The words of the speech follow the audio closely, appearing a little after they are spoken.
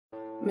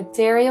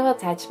Material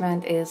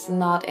attachment is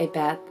not a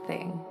bad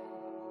thing.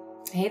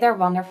 Hey there,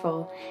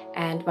 wonderful,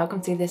 and welcome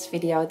to this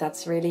video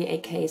that's really a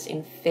case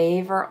in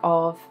favor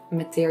of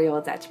material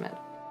attachment.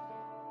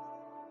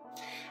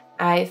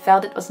 I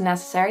felt it was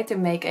necessary to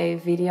make a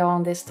video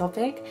on this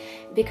topic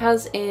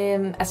because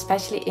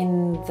especially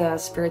in the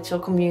spiritual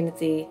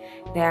community,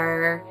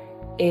 there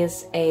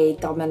is a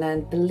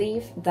dominant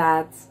belief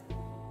that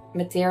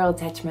material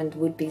attachment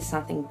would be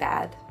something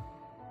bad.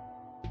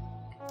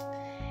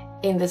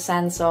 In the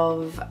sense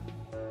of,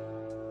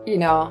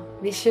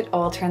 we should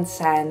all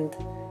transcend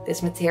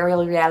this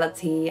material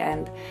reality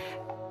and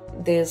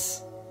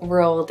this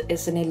world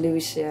is an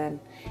illusion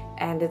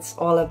and it's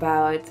all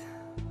about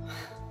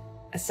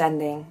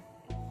ascending.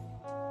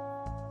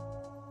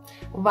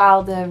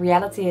 While the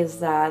reality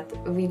is that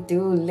we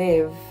do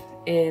live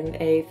in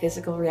a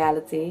physical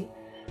reality,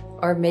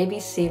 or maybe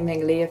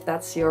seemingly if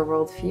that's your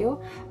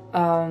worldview,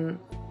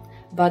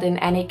 but in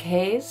any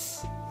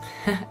case,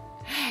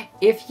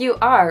 if you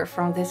are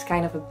from this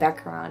kind of a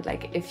background,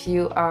 like if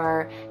you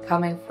are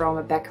coming from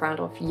a background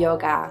of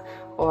yoga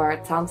or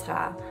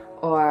tantra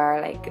or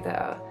like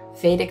the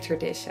Vedic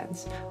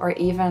traditions, or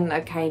even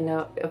a kind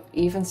of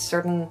even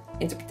certain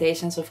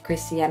interpretations of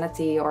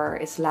Christianity or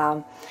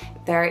Islam,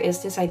 there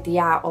is this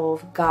idea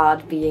of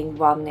God being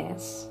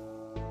oneness.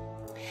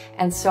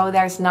 And so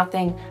there's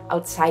nothing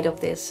outside of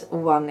this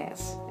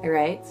oneness,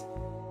 right?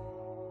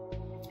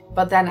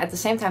 But then at the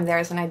same time, there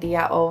is an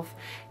idea of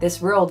this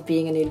world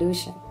being an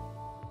illusion.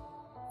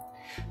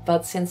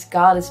 But since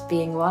God is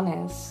being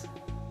oneness,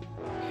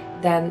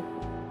 then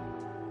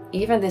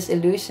even this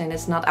illusion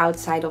is not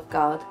outside of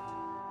God.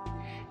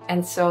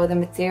 And so the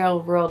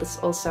material world is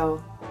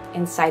also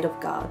inside of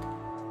God.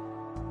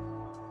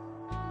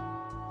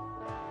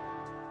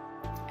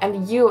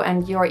 And you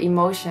and your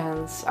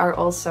emotions are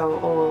also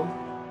all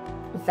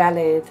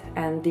valid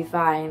and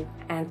divine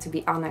and to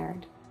be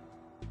honored.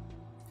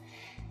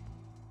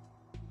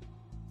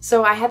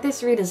 So I had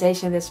this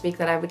realization this week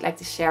that I would like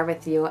to share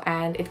with you,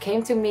 and it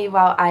came to me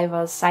while I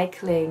was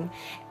cycling,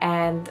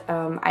 and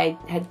I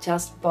had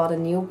just bought a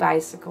new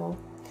bicycle,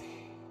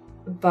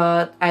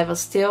 but I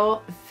was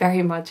still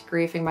very much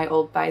grieving my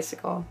old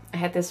bicycle. I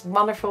had this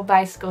wonderful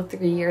bicycle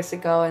 3 years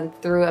ago, and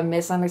through a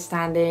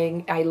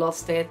misunderstanding I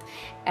lost it,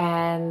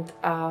 and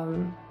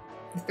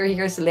 3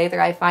 years later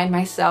I find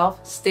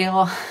myself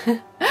still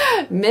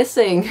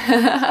missing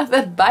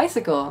that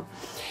bicycle.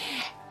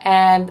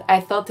 And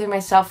I thought to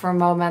myself for a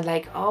moment,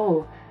 like,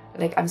 oh,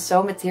 like I'm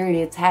so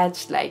materially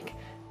attached, like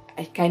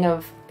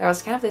there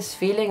was kind of this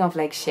feeling of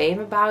like shame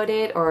about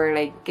it, or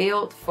like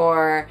guilt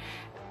for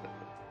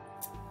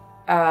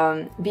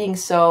being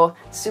so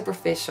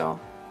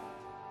superficial.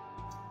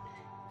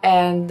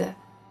 And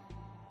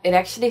it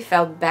actually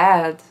felt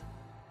bad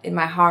in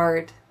my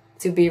heart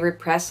to be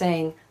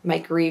repressing my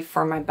grief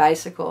for my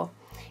bicycle,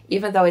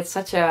 even though it's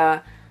such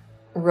a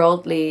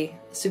worldly,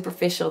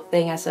 superficial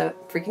thing as a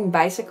freaking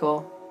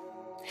bicycle.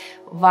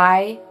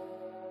 Why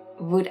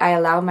would I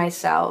allow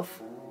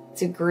myself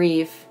to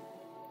grieve,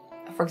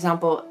 for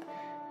example,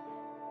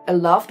 a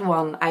loved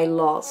one I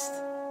lost?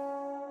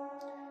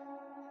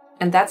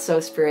 And that's so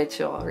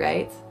spiritual,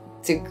 right?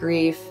 To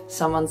grieve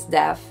someone's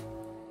death.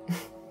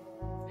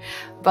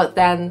 But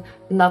then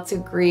not to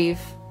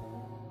grieve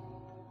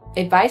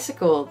a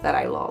bicycle that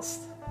I lost.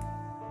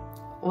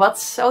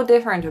 What's so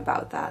different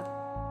about that?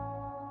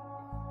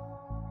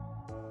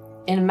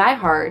 In my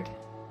heart,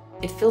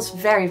 it feels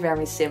very,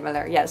 very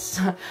similar.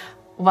 Yes,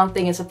 one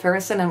thing is a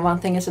person and one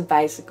thing is a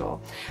bicycle,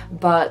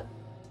 but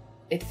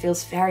it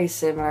feels very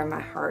similar in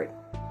my heart.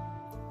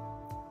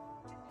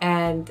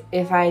 And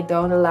if I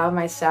don't allow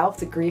myself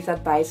to grieve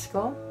that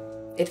bicycle,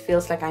 it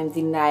feels like I'm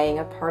denying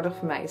a part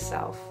of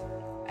myself.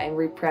 I'm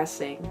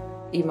repressing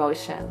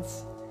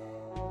emotions.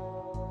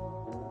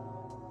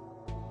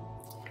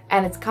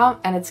 And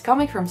it's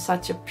coming from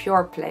such a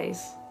pure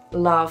place,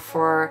 love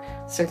for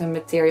certain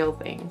material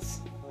things.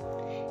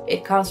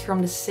 It comes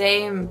from the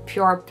same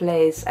pure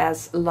place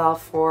as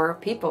love for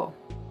people.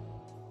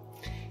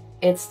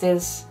 It's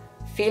this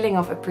feeling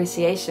of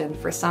appreciation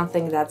for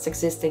something that's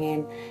existing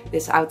in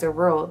this outer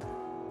world,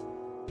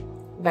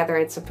 whether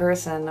it's a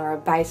person or a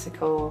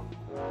bicycle.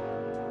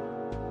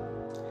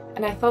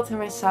 And I thought to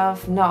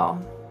myself, no,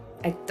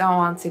 I don't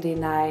want to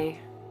deny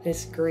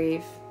this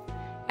grief,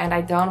 and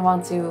I don't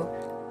want to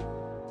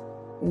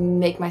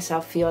make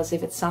myself feel as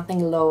if it's something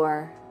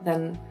lower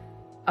than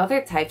other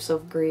types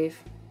of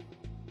grief.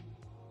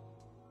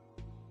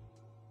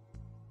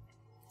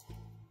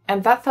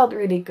 And that felt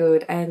really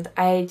good, and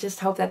I just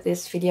hope that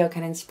this video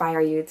can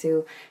inspire you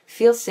to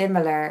feel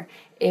similar.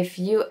 If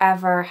you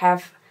ever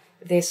have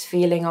this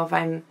feeling of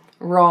I'm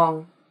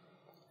wrong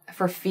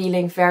for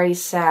feeling very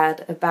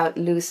sad about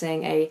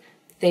losing a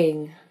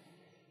thing,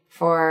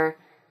 for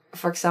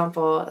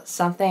example,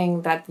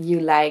 something that you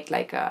like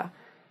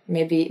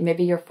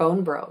maybe your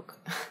phone broke.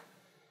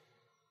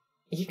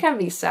 You can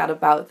be sad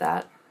about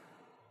that.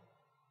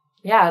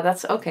 Yeah,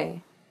 that's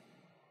okay.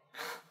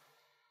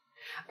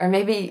 Or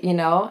maybe,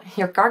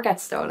 your car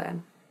gets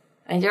stolen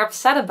and you're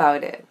upset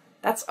about it.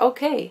 That's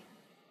okay.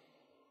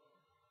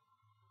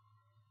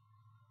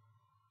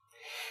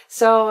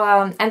 So,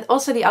 and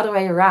also the other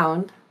way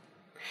around.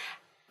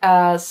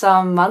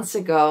 Some months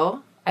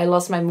ago, I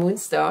lost my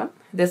moonstone,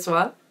 this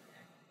one.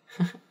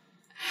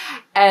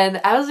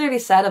 And I was really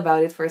sad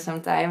about it for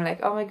some time, like,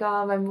 oh my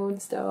god, my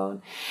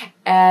moonstone.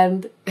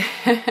 And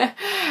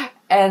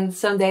and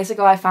some days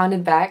ago I found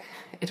it back.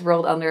 It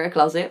rolled under a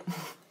closet.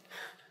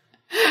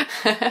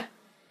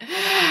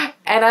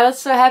 And I was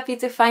so happy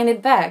to find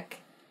it back.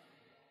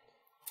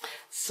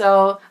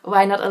 So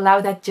why not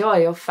allow that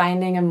joy of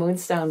finding a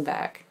moonstone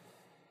back?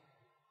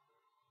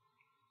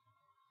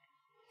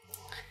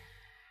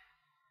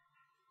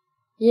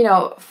 You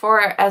know,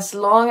 for as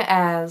long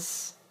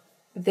as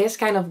this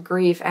kind of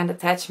grief and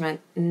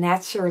attachment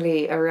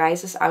naturally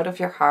arises out of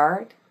your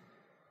heart,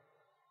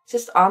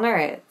 just honor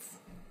it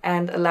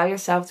and allow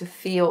yourself to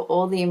feel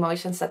all the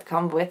emotions that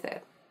come with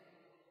it.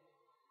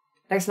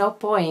 There's no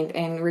point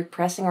in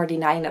repressing or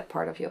denying that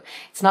part of you.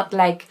 It's not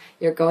like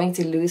you're going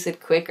to lose it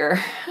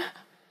quicker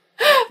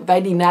by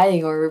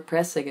denying or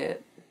repressing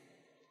it.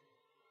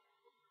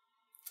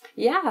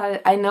 Yeah,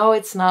 I know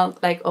it's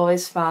not like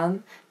always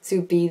fun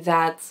to be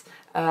that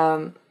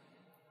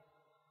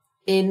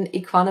in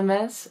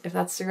equanimous, if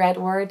that's the right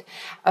word,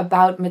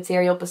 about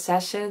material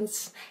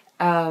possessions,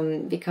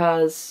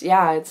 because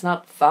yeah, it's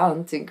not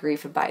fun to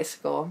grieve a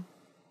bicycle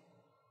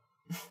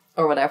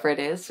or whatever it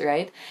is,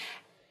 right?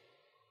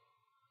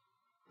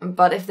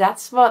 But if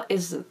that's what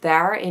is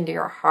there in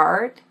your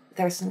heart,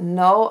 there's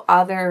no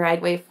other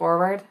right way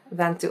forward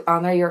than to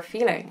honor your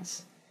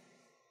feelings.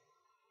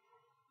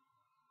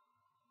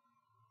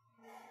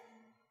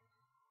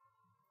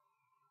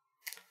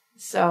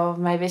 So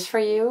my wish for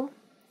you,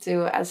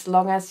 to, as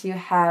long as you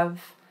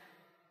have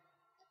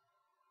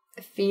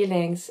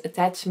feelings,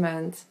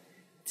 attachment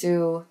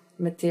to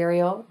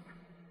material,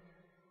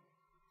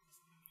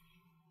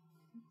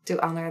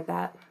 to honor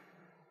that.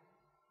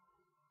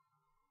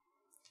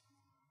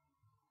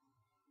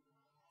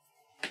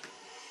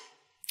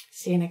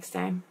 See you next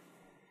time.